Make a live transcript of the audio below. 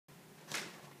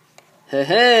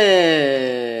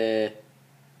Hey,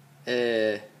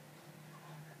 hey!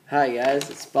 Hi guys,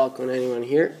 it's Part1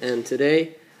 here, and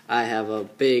today I have a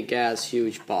big ass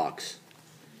huge box.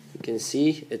 You can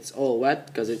see it's all wet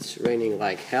because it's raining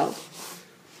like hell.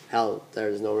 Hell,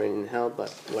 there's no rain in hell, but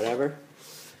whatever.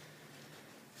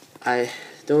 I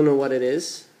don't know what it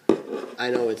is. I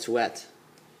know it's wet.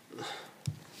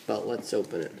 But let's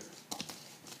open it.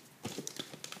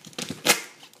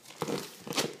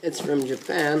 It's from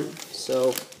Japan,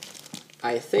 so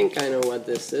I think I know what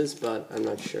this is, but I'm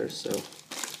not sure, so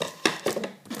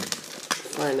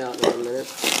find out in a minute.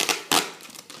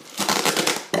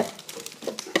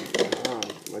 Oh,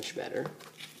 much better.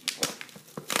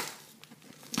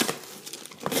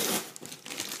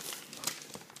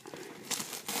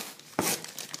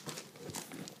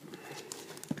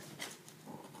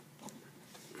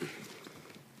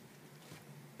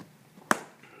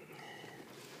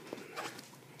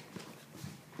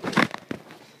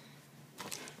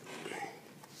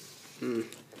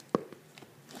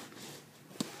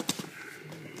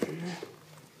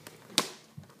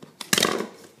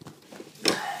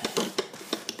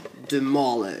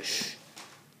 Demolish.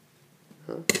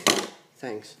 Huh?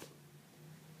 Thanks.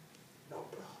 No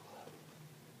problem.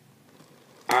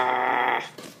 Ah.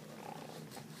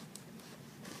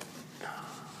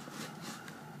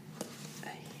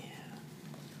 Yeah.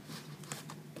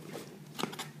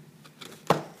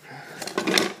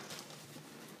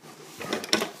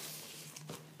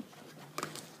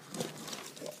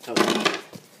 Oh.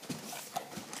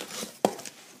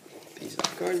 Piece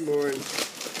of cardboard.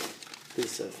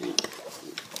 Piece of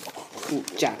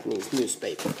Japanese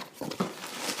newspaper.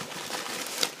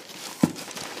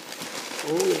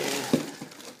 Oh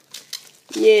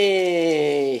yeah.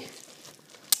 Yay!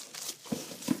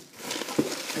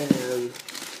 And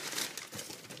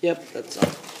yep, that's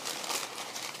all.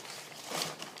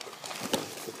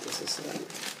 Put this aside.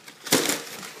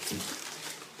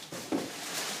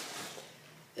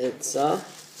 It's a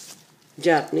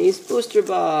Japanese booster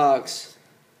box.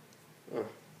 Oh.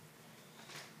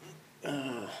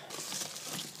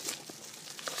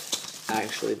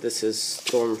 Actually, this is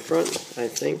Stormfront, I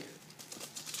think.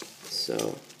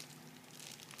 So,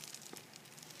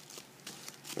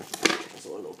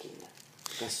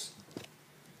 yes.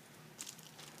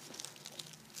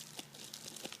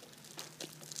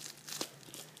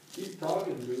 Keep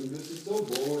talking, dude. This is so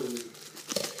boring.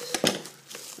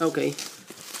 Okay.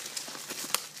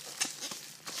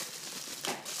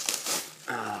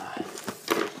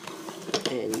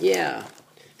 And yeah,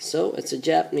 so it's a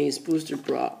Japanese booster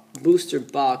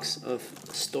box of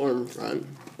Stormfront.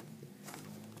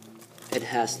 It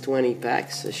has 20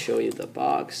 packs. I'll show you the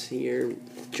box here.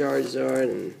 Charizard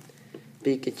and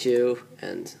Pikachu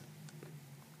and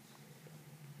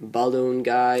Balloon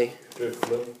Guy.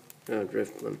 Drifloon. Oh,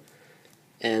 Drifloon.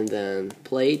 And then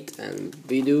Plate and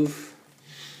Bidoof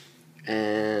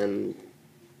and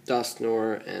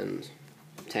Dusknoir and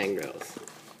Tangrowth.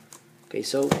 Okay,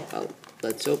 so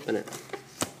let's open it.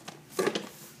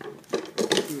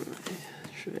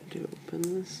 Try to open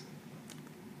this.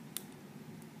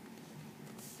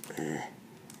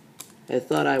 I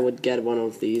thought I would get one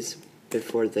of these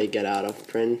before they get out of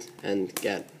print and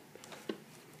get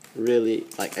really,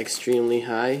 like, extremely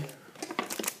high.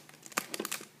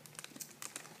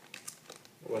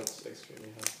 What's extremely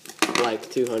high? Like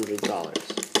 $200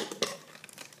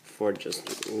 for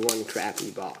just one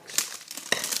crappy box.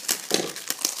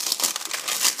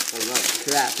 Well, not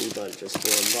crappy, but just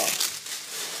one box.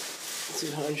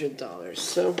 $200.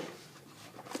 So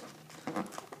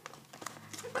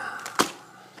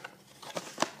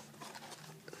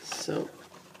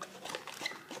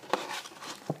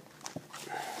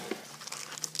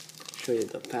show you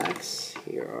the packs.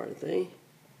 Here are they.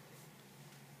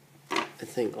 I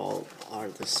think all are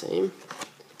the same.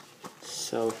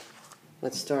 So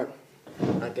let's start.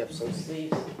 I got some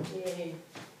sleeves. Yay.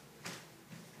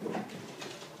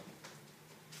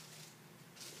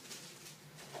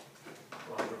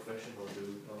 Not professional,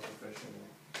 dude. Not professional.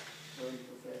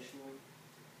 Unprofessional.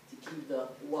 To keep the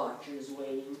watchers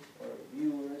waiting, or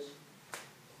viewers.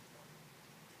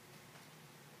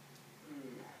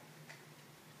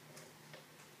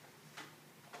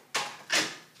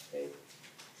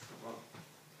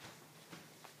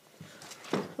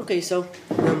 Okay, so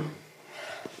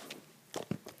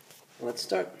let's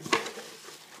start.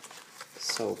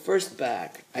 So first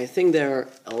pack, I think there are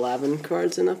 11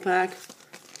 cards in a pack.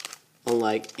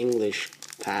 Unlike English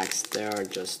packs, there are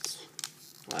just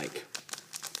like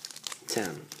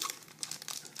 10.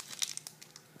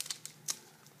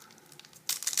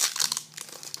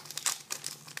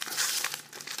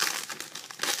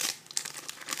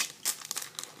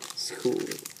 That's cool.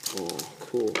 Oh,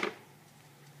 cool.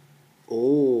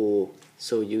 Oh,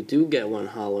 so you do get one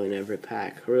holo in every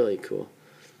pack. Really cool.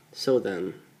 So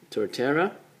then,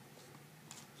 Torterra,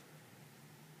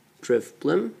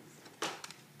 Drifblim.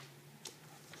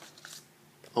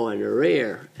 Oh, and a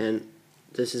rare. And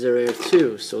this is a rare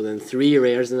too. So then 3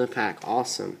 rares in the pack.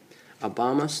 Awesome.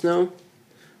 Obama Snow,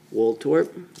 Voltorb,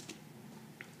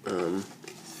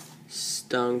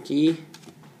 Stunky,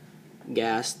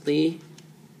 Ghastly,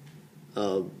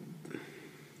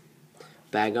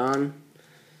 Bagon,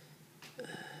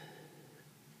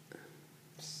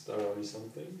 Starry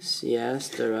something. yeah,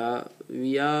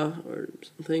 Staravia or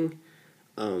something,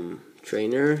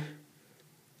 Trainer,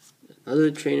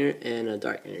 another Trainer, and a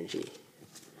Dark Energy.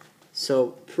 So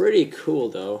pretty cool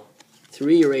though.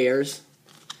 3 rares.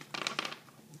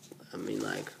 I mean,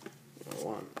 like,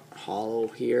 one holo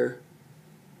here,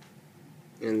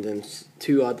 and then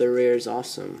 2 other rares.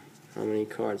 Awesome. How many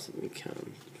cards did we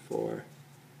count? 4,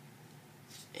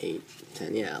 8,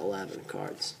 10, yeah, 11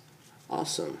 cards.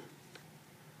 Awesome.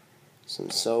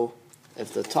 So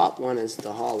if the top one is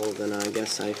the holo, then I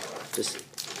guess I just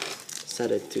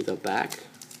set it to the back.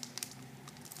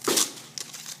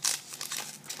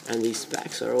 And these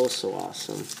packs are also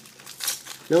awesome.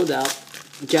 No doubt,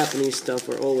 Japanese stuff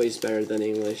are always better than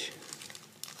English.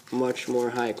 Much more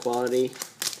high quality.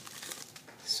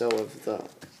 So if the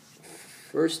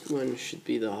first one should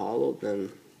be the holo,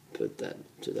 then put that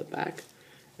to the back.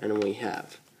 And we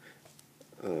have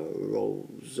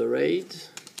Roserade,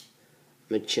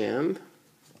 Machamp,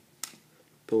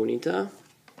 Ponyta,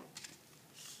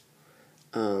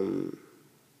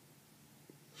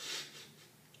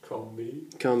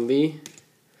 Combi,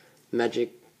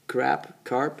 Magic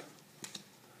Carp,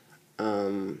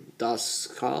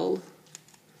 Duskull,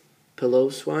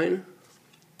 Pillowswine,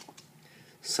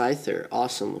 Scyther,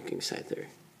 awesome looking Scyther,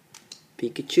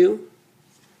 Pikachu,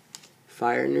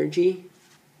 Fire Energy,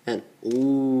 and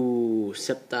ooh,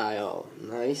 Sceptile,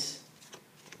 nice.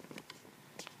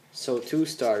 So 2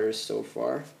 starters so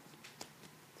far.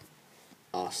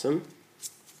 Awesome.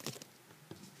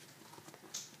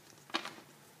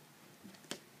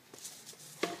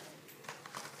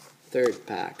 Third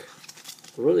pack.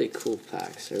 Really cool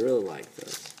packs. I really like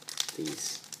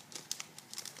these.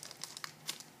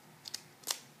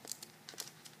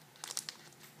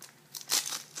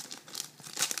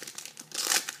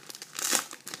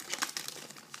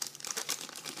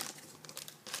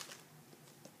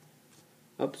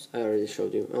 Oops, I already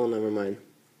showed you. Oh, never mind.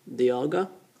 Dialga,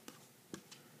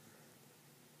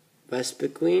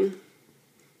 Vespiquen,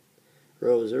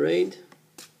 Roserade,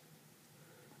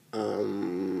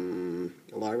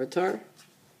 Larvitar,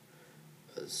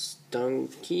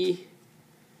 Stunky,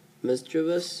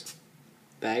 Mischievous,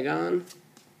 Bagon,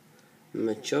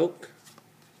 Machoke,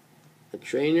 a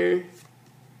Trainer,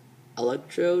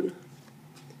 Electrode,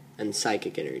 and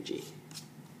Psychic Energy.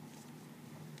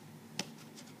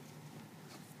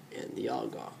 And the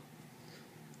Dialga.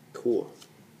 Cool.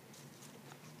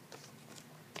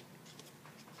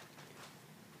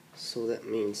 So that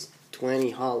means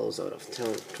 20 holos out of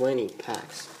 20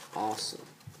 packs. Awesome.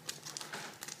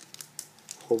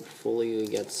 Hopefully we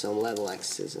get some level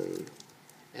X's and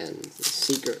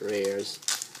secret rares.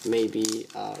 Maybe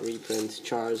reprint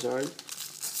Charizard.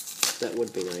 That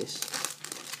would be nice.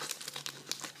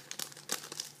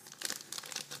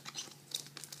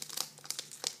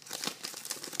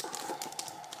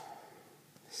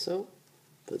 So,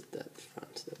 put that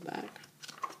front to the back.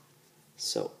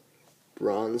 So,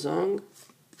 Bronzong,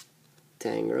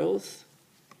 Tangrowth.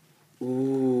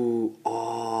 Ooh,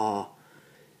 oh,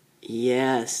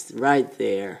 yes, right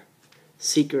there.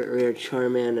 Secret rare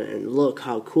Charmander, and look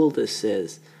how cool this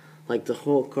is. Like, the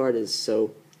whole card is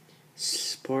so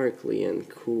sparkly and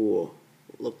cool.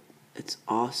 Look, it's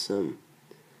awesome.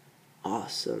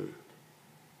 Awesome.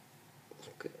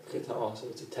 Look at how awesome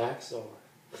its attacks are.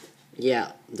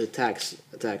 Yeah, the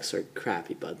attacks are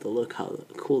crappy, but look how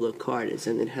cool the card is,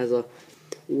 and it has a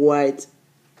white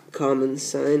common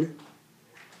sign.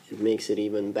 It makes it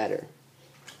even better.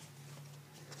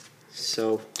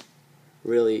 So,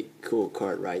 really cool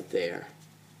card right there.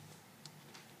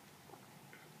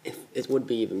 It would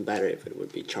be even better if it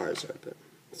would be Charizard, but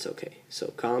it's okay.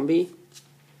 So Combi,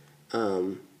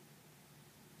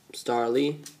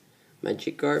 Starly,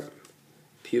 Magikarp,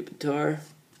 Pupitar,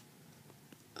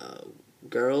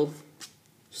 Girl,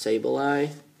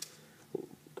 Sableye,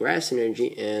 Grass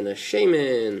Energy, and a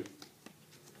Shaman.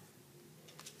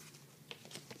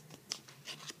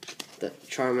 The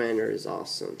Charmander is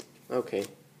awesome. Okay.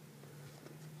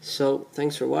 So,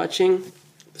 thanks for watching.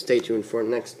 Stay tuned for the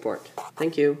next part.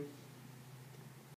 Thank you.